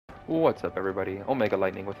What's up everybody, Omega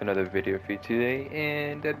Lightning with another video for you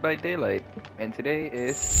today in Dead by Daylight. And today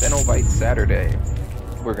is Cenobite Saturday.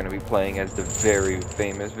 We're going to be playing as the very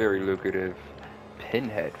famous, very lucrative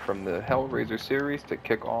Pinhead from the Hellraiser series to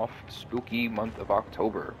kick off spooky month of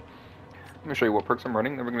October. I'm going to show you what perks I'm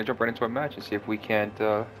running, then we're going to jump right into a match and see if we can't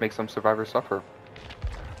make some survivors suffer.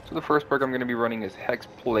 So the first perk I'm going to be running is Hex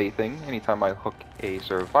Plaything. Anytime I hook a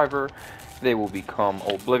survivor, they will become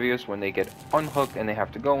oblivious when they get unhooked and they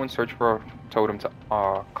have to go and search for a totem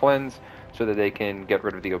to cleanse so that they can get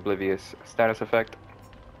rid of the oblivious status effect.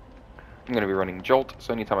 I'm going to be running Jolt,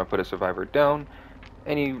 so anytime I put a survivor down,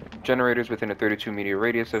 any generators within a 32 meter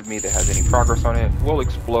radius of me that has any progress on it will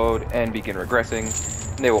explode and begin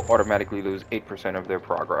regressing, and they will automatically lose 8% of their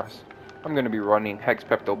progress. I'm going to be running Hex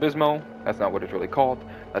Pepto-Bismol. That's not what it's really called,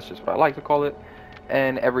 that's just what I like to call it.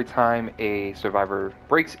 And every time a survivor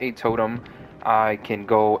breaks a totem, I can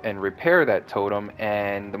go and repair that totem,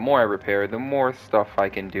 and the more I repair, the more stuff I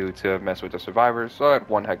can do to mess with the survivors. So at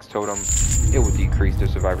 1 Hex Totem, it will decrease the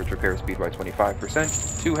survivor's repair speed by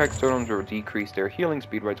 25%, 2 Hex Totems will decrease their healing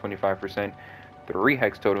speed by 25%, 3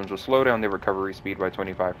 Hex Totems will slow down their recovery speed by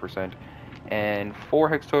 25%, and 4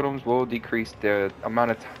 Hex Totems will decrease the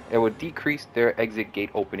amount of it will decrease their exit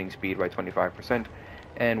gate opening speed by 25%,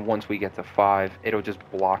 and once we get to 5, it'll just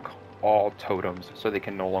block all totems so they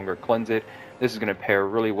can no longer cleanse it. This is going to pair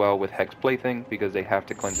really well with Hex Plaything because they have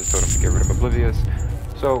to cleanse the totem to get rid of Oblivious.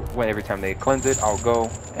 So every time they cleanse it, I'll go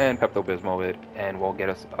and Pepto-Bismol it, and we'll get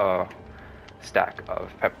us a stack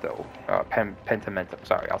of Pentimento.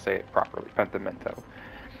 Sorry, I'll say it properly, Pentimento.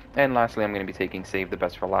 And lastly, I'm going to be taking Save the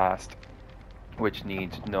Best for Last, which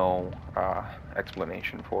needs no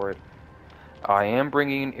explanation for it. I am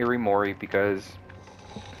bringing Irimori because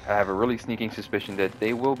I have a really sneaking suspicion that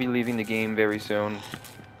they will be leaving the game very soon.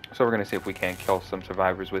 So we're going to see if we can't kill some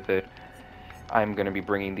survivors with it. I'm going to be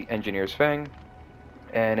bringing the Engineer's Fang.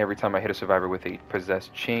 And every time I hit a survivor with a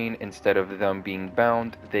possessed chain, instead of them being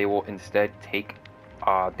bound, they will instead take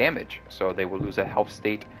damage. So they will lose a health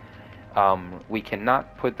state. We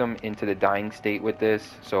cannot put them into the dying state with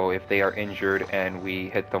this. So if they are injured and we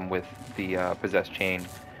hit them with the possessed chain,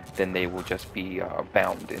 then they will just be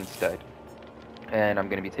bound instead. And I'm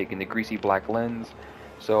going to be taking the Greasy Black Lens.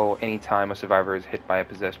 So anytime a survivor is hit by a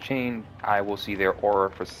possessed chain, I will see their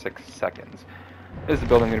aura for 6 seconds. This is the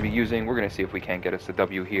build I'm going to be using. We're going to see if we can't get us a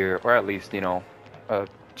W here, or at least, 2 or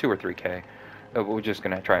 3k. We're just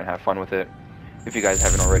going to try and have fun with it. If you guys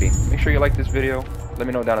haven't already, make sure you like this video. Let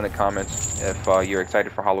me know down in the comments if you're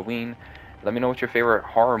excited for Halloween. Let me know what your favorite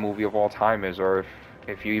horror movie of all time is, or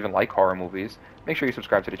if you even like horror movies. Make sure you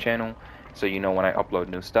subscribe to the channel so you know when I upload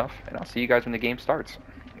new stuff, and I'll see you guys when the game starts.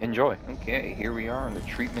 Enjoy. Okay, here we are in the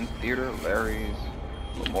treatment theater, Larry's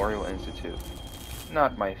Memorial Institute.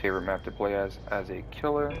 Not my favorite map to play as a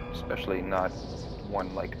killer, especially not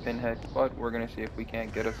one like Pinhead, but we're gonna see if we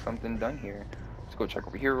can't get us something done here. Let's go check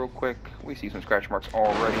over here real quick. We see some scratch marks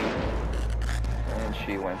already, and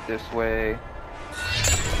she went this way,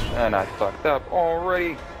 and I fucked up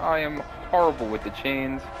already. I am horrible with the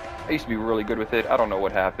chains. I used to be really good with it. I don't know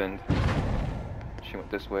what happened. She went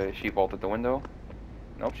this way. She vaulted the window.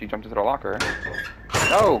 Nope, she jumped into the locker.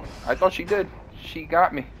 No, I thought she did. She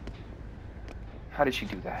got me. How did she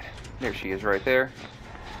do that? There she is right there.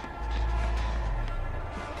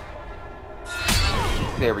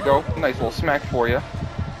 There we go. Nice little smack for you.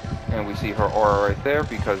 And we see her aura right there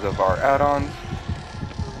because of our add-ons.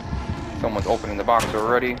 Someone's opening the box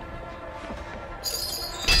already.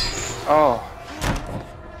 Oh.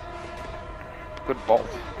 Good vault.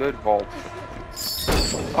 Good vault.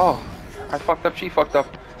 Oh. I fucked up, she fucked up.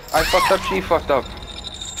 I fucked up, she fucked up.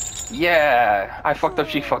 Yeah, I fucked up,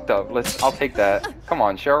 she fucked up. I'll take that. Come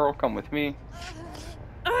on, Cheryl, come with me.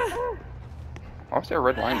 Why was there a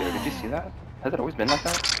red line there? Did you see that? Has it always been like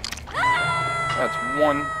that? That's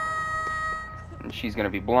 1. And she's gonna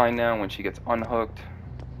be blind now when she gets unhooked.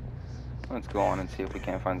 Let's go on and see if we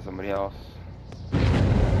can't find somebody else.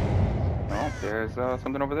 Oh, there's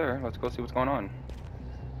something over there. Let's go see what's going on.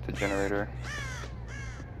 It's a generator.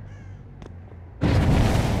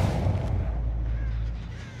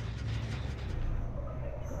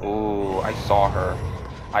 Ooh, I saw her.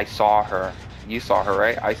 I saw her. You saw her,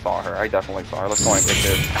 right? I saw her. I definitely saw her. Let's go and take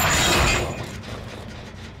this.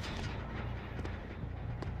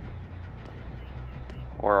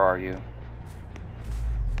 Where are you?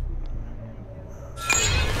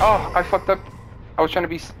 Oh, I fucked up. I was trying to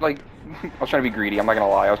be, I was trying to be greedy. I'm not gonna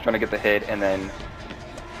lie. I was trying to get the hit and then,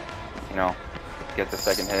 get the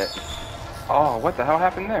second hit. Oh, what the hell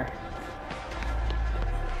happened there?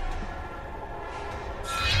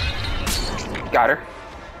 Got her.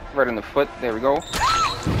 Right in the foot. There we go.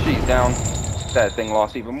 She's down. That thing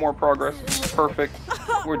lost even more progress. Perfect.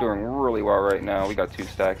 We're doing really well right now. We got 2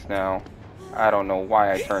 stacks now. I don't know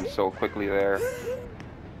why I turned so quickly there.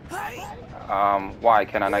 Why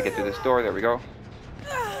can I not get through this door? There we go.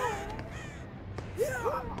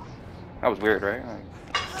 That was weird, right?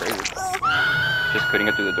 Crazy. Just couldn't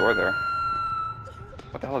get through the door there.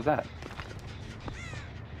 What the hell is that?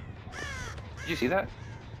 Did you see that?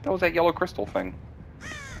 That was that yellow crystal thing.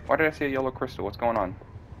 Why did I see a yellow crystal? What's going on?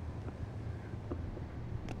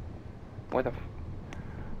 What the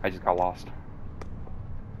I just got lost.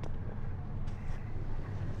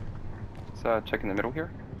 Let's check in the middle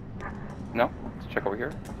here. No? Let's check over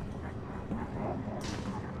here.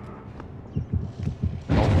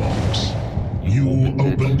 Box. You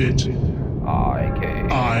opened it.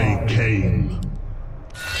 I came.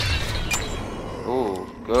 Ooh,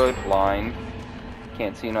 good. Blind.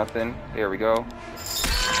 Can't see nothing. There we go.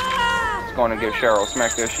 Let's go on and give Cheryl a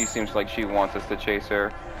smack there. She seems like she wants us to chase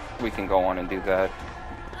her. We can go on and do that.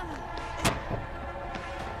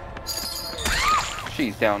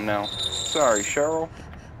 She's down now. Sorry, Cheryl.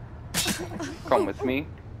 Come with me,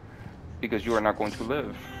 because you are not going to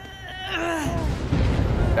live.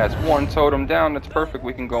 That's 1 totem down. That's perfect.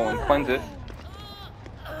 We can go and cleanse it.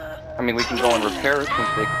 I mean, we can go and repair it since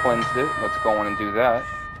they cleansed it. Let's go on and do that.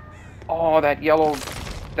 Oh, that yellow,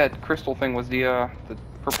 that crystal thing was the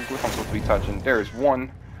purple glyph I'm supposed to be touching. There's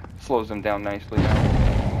 1. Slows them down nicely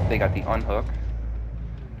now. They got the unhook.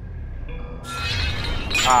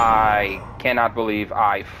 I cannot believe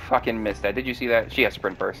I fucking missed that. Did you see that? She has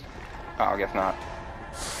sprint burst. Oh, I guess not.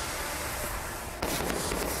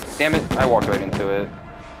 Damn it, I walked right into it.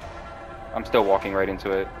 I'm still walking right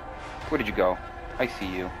into it. Where did you go? I see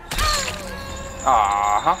you.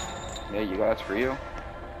 There you go, that's for you.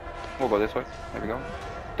 We'll go this way. There we go.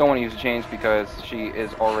 Don't want to use the chains because she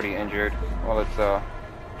is already injured. Well, let's,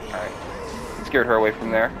 alright. Scared her away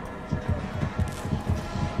from there.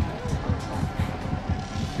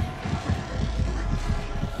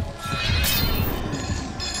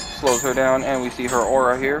 Slows her down, and we see her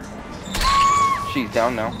aura here. She's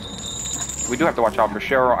down now. We do have to watch out for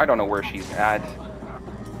Cheryl. I don't know where she's at.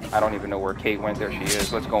 I don't even know where Kate went. There she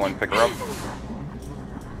is. Let's go and pick her up.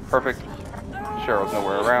 Perfect. Cheryl's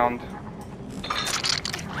nowhere around.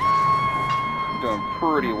 Doing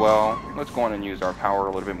pretty well. Let's go on and use our power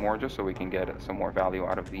a little bit more just so we can get some more value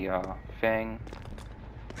out of the Fang.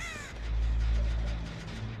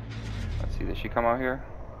 Let's see, did she come out here?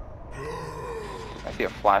 I see a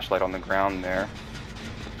flashlight on the ground there.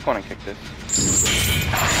 Let's go on and kick this.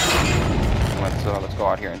 Let's go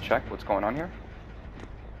out here and check what's going on here.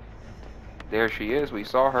 There she is. We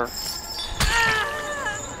saw her.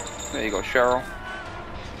 There you go, Cheryl.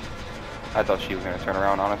 I thought she was going to turn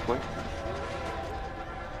around, honestly.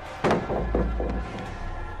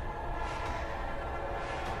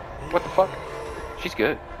 What the fuck? She's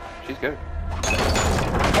good. She's good.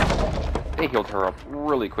 They healed her up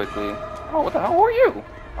really quickly. Oh, what the hell are you?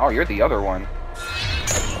 Oh, you're the other one.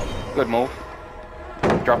 Good move.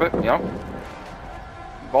 Drop it, yep.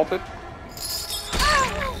 Vault it.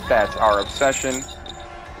 That's our obsession.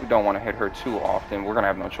 We don't want to hit her too often. We're going to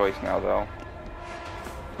have no choice now, though.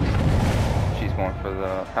 She's going for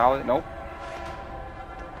the pallet. Nope.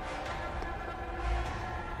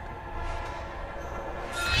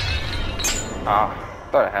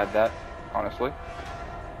 Thought I had that, honestly.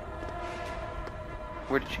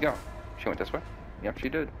 Where did she go? She went this way? Yep, she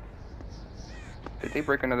did. Did they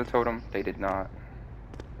break another totem? They did not.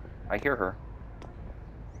 I hear her.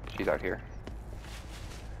 She's out here.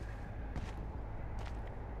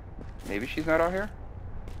 Maybe she's not out here?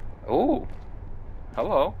 Oh!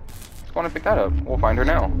 Hello. Let's go on and pick that up. We'll find her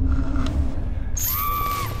now.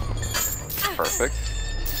 Perfect.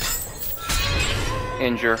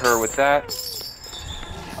 Injure her with that.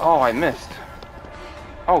 Oh, I missed.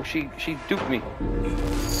 Oh, she duped me.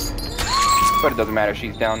 But it doesn't matter,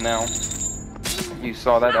 she's down now. You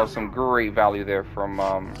saw that. That was some great value there from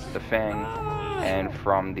the Fang and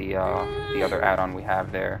from the other add-on we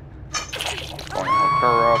have there. Going to hook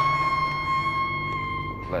her up.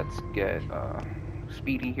 Let's get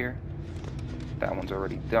Speedy here. That one's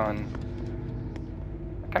already done.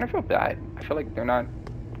 I kind of feel bad. I feel like they're not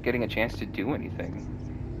getting a chance to do anything.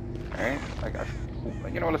 Alright?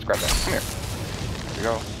 You know what? Let's grab that. Come here. There we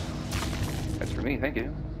go. That's for me. Thank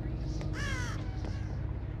you.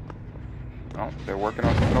 Oh, they're working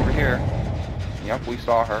on something over here. Yep, we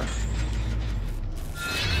saw her.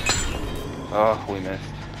 Oh, we missed.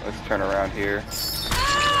 Let's turn around here.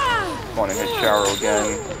 Go on and hit Charo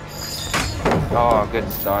again. Oh, good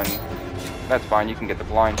stun. That's fine. You can get the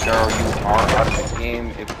blind, Charo. You are out of the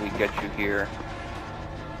game if we get you here.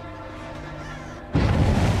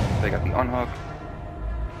 They got the unhook.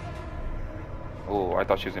 Oh, I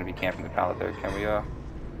thought she was gonna be camping the pallet there. Can we, there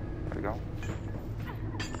we go.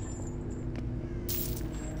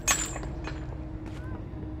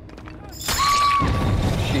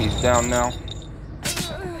 She's down now.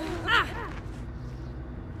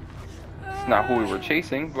 It's not who we were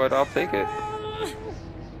chasing, but I'll take it.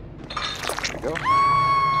 There we go.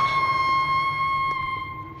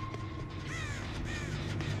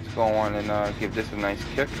 Let's go on and give this a nice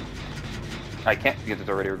kick. I can't because it's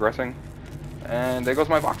already regressing. And there goes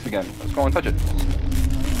my box again. Let's go and touch it.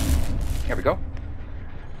 Here we go.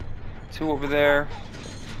 2 over there.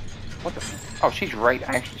 What the? Oh, she's right.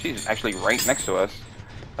 She's actually right next to us.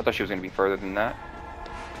 I thought she was gonna be further than that.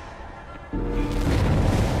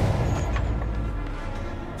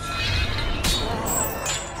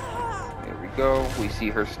 There we go. We see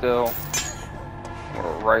her still.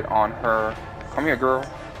 We're right on her. Come here, girl.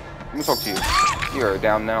 Let me talk to you. You're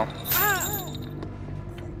down now.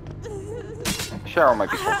 Cheryl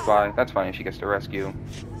might be close by. That's fine if she gets to rescue.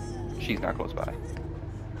 She's not close by.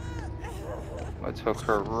 Let's hook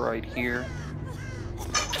her right here.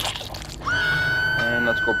 And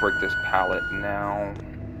let's go break this pallet now.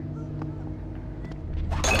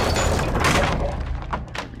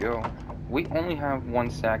 There we go. We only have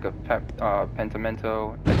 1 sack of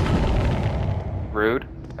pentimento. That's rude.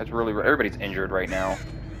 That's really rude. Everybody's injured right now.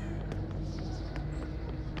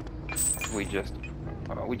 We just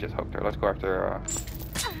hooked her. Let's go after,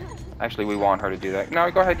 actually, we want her to do that. No,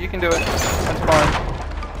 go ahead. You can do it. That's fine.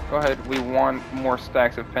 Go ahead. We want more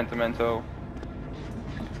stacks of pentimento.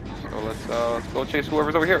 So let's go chase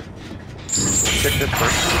whoever's over here. Let's check this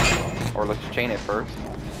first. Or let's chain it first.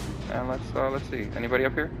 And let's see. Anybody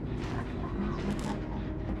up here?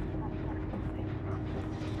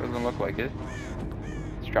 Doesn't look like it.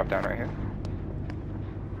 Let's drop down right here.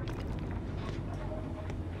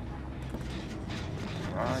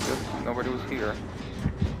 I guess nobody was here.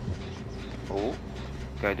 Oh.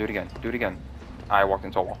 Okay, do it again. Do it again. I walked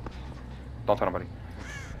into a wall. Don't tell nobody.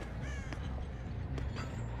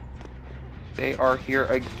 They are here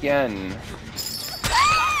again.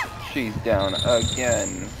 She's down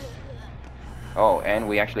again. Oh, and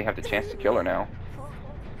we actually have the chance to kill her now.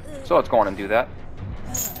 So let's go on and do that.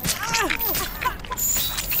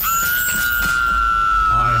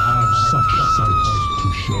 I have such sights to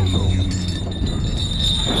show you.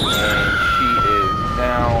 And she is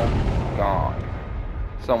now gone.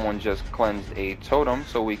 Someone just cleansed a totem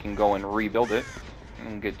so we can go and rebuild it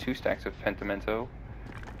and get 2 stacks of pentimento.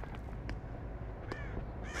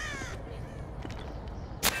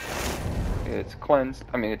 It's cleansed.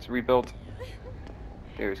 I mean, it's rebuilt.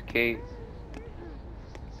 There's Kate.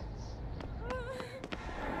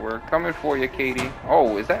 We're coming for you, Katie.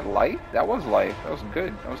 Oh, is that life? That was life. That was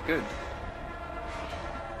good. That was good.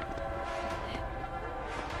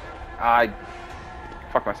 I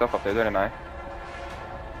fucked myself up there, didn't I?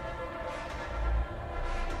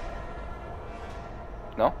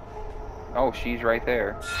 No? Oh, she's right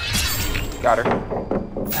there. Got her.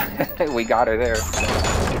 We got her there.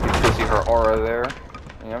 You can still see her aura there.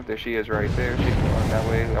 Yep, there she is right there. She's going that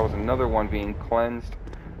way. That was another one being cleansed.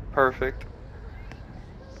 Perfect.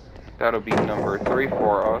 That'll be number 3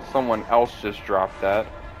 for us. Someone else just dropped that.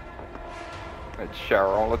 It's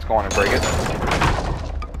Cheryl. Let's go on and break it.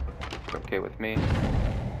 It's okay with me.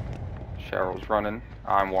 Cheryl's running.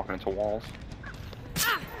 I'm walking into walls.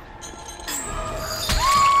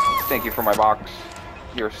 Thank you for my box.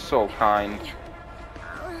 You're so kind.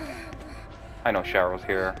 I know Cheryl's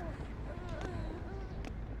here.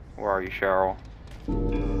 Where are you, Cheryl?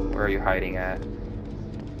 Where are you hiding at?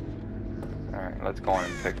 Alright, let's go on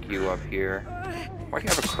and pick you up here. Why do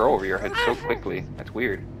you have a crow over your head so quickly? That's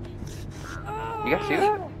weird. You guys see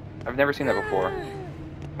that? I've never seen that before.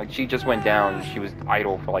 Like, she just went down, she was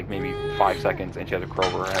idle for like maybe 5 seconds, and she has a crow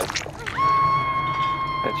over her head.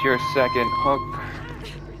 That's your second hook.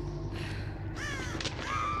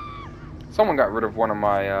 Someone got rid of one of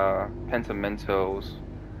my pentamentos,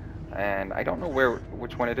 and I don't know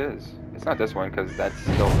which one it is. It's not this one, because that's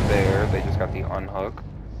still there. They just got the unhook.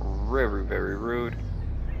 Very, very rude.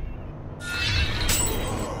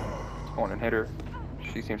 Let's go on and hit her.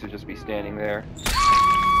 She seems to just be standing there.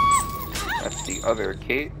 That's the other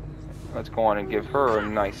Kate. Let's go on and give her a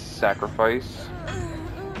nice sacrifice.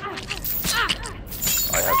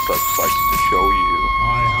 I have such sights to show you.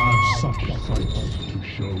 I have such sights to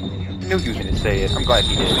show you. I knew he was going to say it. I'm glad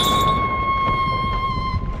he did.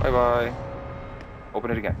 Bye-bye.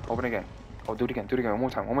 Open it again. Open it again. Oh, do it again. Do it again. One more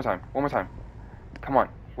time. One more time. One more time. Come on.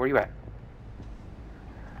 Where are you at?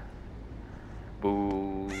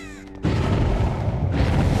 Boo.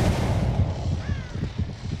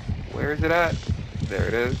 Where is it at? There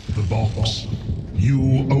it is. The box.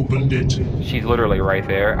 You opened it. She's literally right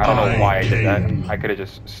there. I don't know why I did that. came. I could have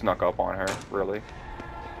just snuck up on her, really.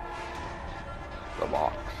 The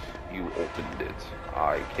box. You opened it.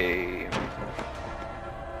 I came.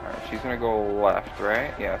 Alright, she's gonna go left,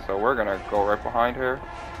 right? Yeah, so we're gonna go right behind her.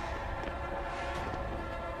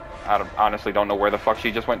 I honestly don't know where the fuck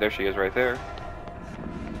she just went. There she is, right there.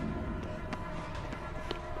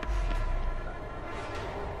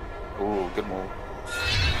 Ooh, good move.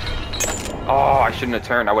 Oh, I shouldn't have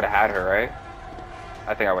turned. I would have had her, right?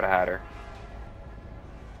 I think I would have had her.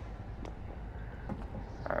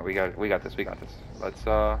 Alright, we got this. Let's,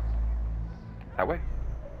 that way.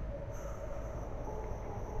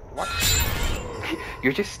 What?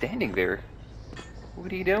 You're just standing there.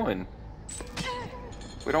 What are you doing?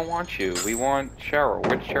 We don't want you. We want Cheryl.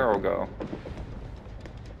 Where'd Cheryl go?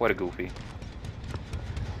 What a goofy.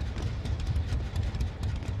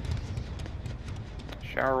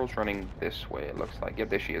 Cheryl's running this way, it looks like. Yep,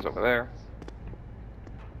 there she is over there.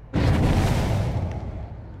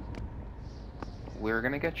 We're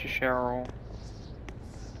gonna get you, Cheryl.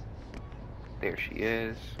 There she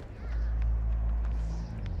is.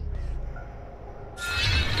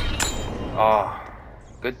 Oh,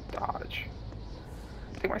 good dodge.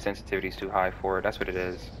 I think my sensitivity's too high for it. That's what it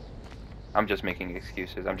is. I'm just making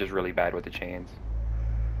excuses. I'm just really bad with the chains.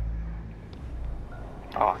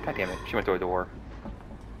 Oh, god damn it. She went through a door.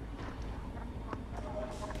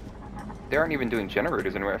 They aren't even doing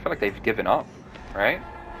generators anywhere. I feel like they've given up, right?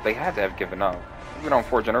 They had to have given up. We've been on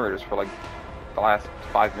 4 generators for like the last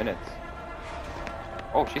 5 minutes.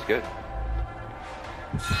 Oh, she's good.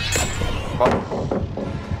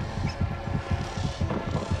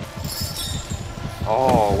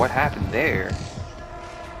 Oh, what happened there?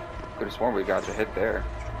 Could have sworn we got a hit there.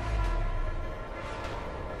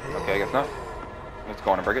 Okay, I guess not. Let's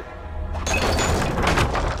go on and break it.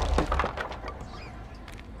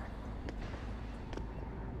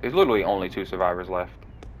 There's literally only 2 survivors left.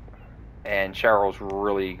 And Cheryl's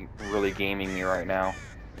really gaming me right now.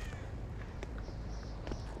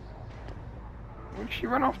 Where did she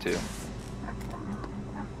run off to?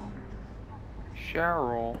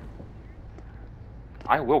 Cheryl.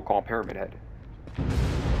 I will call Pyramid Head.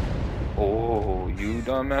 Oh, you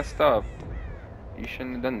done messed up. You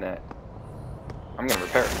shouldn't have done that. I'm gonna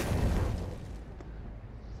repair it.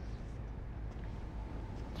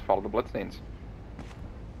 Let's follow the bloodstains.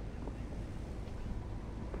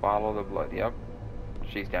 Follow the blood, yep.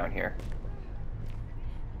 She's down here.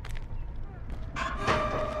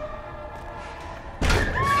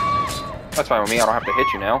 That's fine with me, I don't have to hit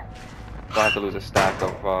you now. Don't have to lose a stack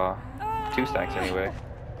of, 2 stacks anyway.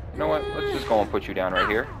 You know what, let's just go and put you down right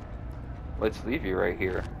here. Let's leave you right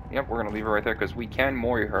here. Yep, we're gonna leave her right there because we can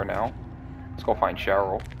Mori her now. Let's go find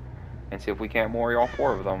Cheryl and see if we can't Mori all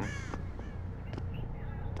 4 of them.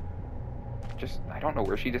 I don't know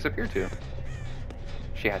where she disappeared to.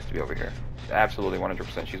 She has to be over here. Absolutely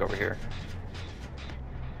 100% she's over here.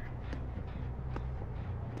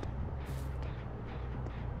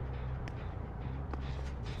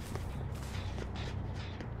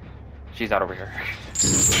 She's not over here.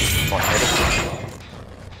 Come on, hit it.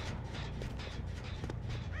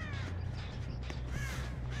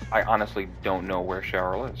 I honestly don't know where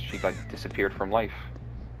Cheryl is. She like disappeared from life.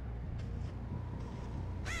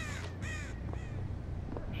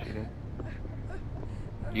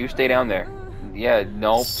 You stay down there. Yeah,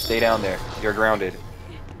 no, stay down there. You're grounded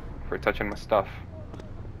for touching my stuff.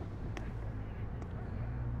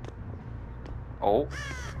 Oh,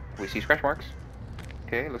 we see scratch marks.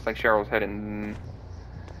 Okay, looks like Cheryl's heading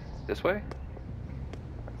this way.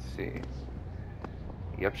 Let's see.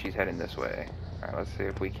 Yep, she's heading this way. Alright, let's see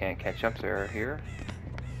if we can't catch up to her here.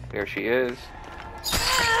 There she is.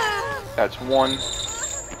 That's 1.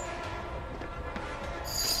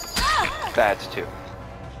 That's 2.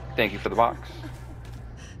 Thank you for the box.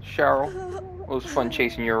 Cheryl, it was fun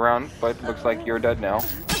chasing you around, but it looks like you're dead now.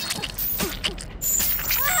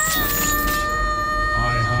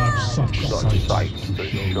 I have such sights to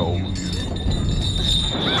show.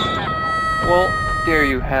 Well, there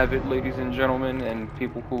you have it, ladies and gentlemen, and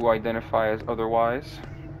people who identify as otherwise.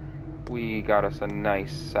 We got us a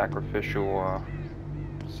nice sacrificial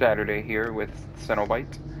Saturday here with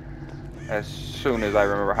Cenobite. As soon as I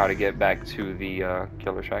remember how to get back to the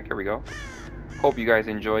Killer Shack. Here we go. Hope you guys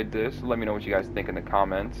enjoyed this. Let me know what you guys think in the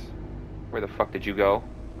comments. Where the fuck did you go?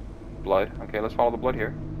 Blood. Okay, let's follow the blood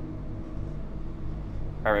here.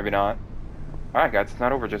 Or maybe not. Alright guys, it's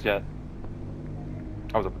not over just yet.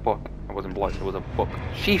 That was a book. It wasn't blood, it was a book.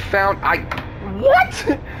 She found...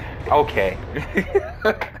 What? Okay.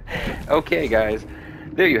 Okay guys.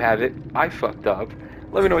 there you have it. I fucked up.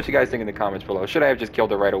 Let me know what you guys think in the comments below. Should I have just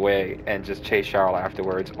killed her right away and just chased Cheryl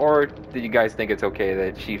afterwards, or did you guys think it's okay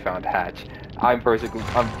that she found Hatch? I'm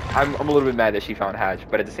a little bit mad that she found Hatch,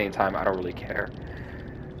 but at the same time, I don't really care.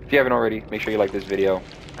 If you haven't already, make sure you like this video.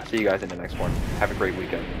 I'll see you guys in the next one. Have a great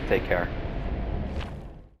weekend. Take care.